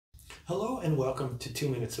Hello and welcome to 2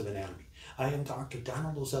 Minutes of Anatomy. I am Dr.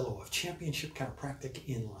 Donald Ozello of Championship Chiropractic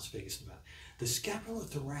in Las Vegas, Nevada. The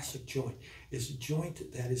scapulothoracic joint is a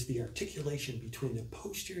joint that is the articulation between the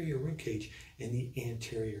posterior ribcage and the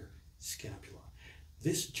anterior scapula.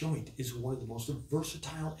 This joint is one of the most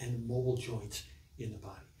versatile and mobile joints in the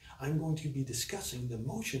body. I'm going to be discussing the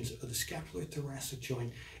motions of the scapulothoracic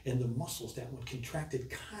joint and the muscles that, when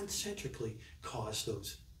contracted concentrically, cause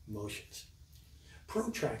those motions.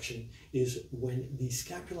 Protraction is when the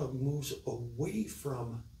scapula moves away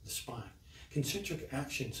from the spine. Concentric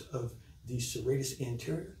actions of the serratus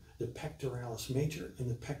anterior, the pectoralis major, and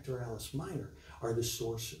the pectoralis minor are the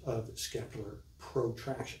source of scapular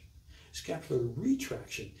protraction. Scapular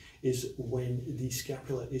retraction is when the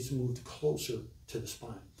scapula is moved closer to the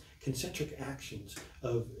spine. Concentric actions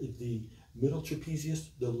of the middle trapezius,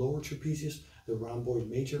 the lower trapezius, the rhomboid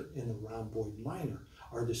major, and the rhomboid minor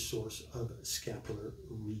are the source of scapular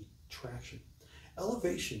retraction.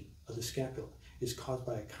 Elevation of the scapula is caused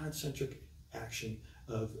by a concentric action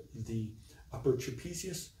of the upper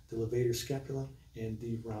trapezius, the levator scapula, and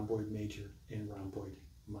the rhomboid major and rhomboid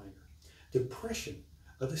minor. Depression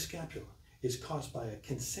of the scapula is caused by a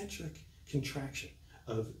concentric contraction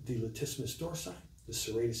of the Latissimus dorsi, the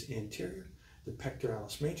serratus anterior, the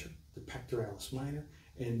pectoralis major, the pectoralis minor,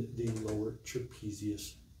 and the lower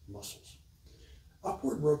trapezius muscles.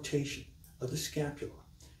 Upward rotation of the scapula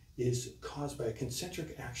is caused by a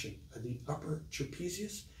concentric action of the upper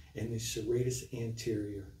trapezius and the serratus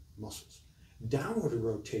anterior muscles. Downward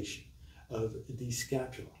rotation of the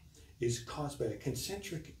scapula is caused by a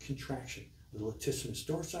concentric contraction of the latissimus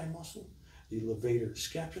dorsi muscle, the levator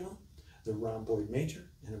scapula, the rhomboid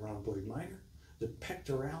major and the rhomboid minor, the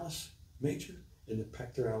pectoralis major and the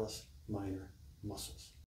pectoralis minor muscles.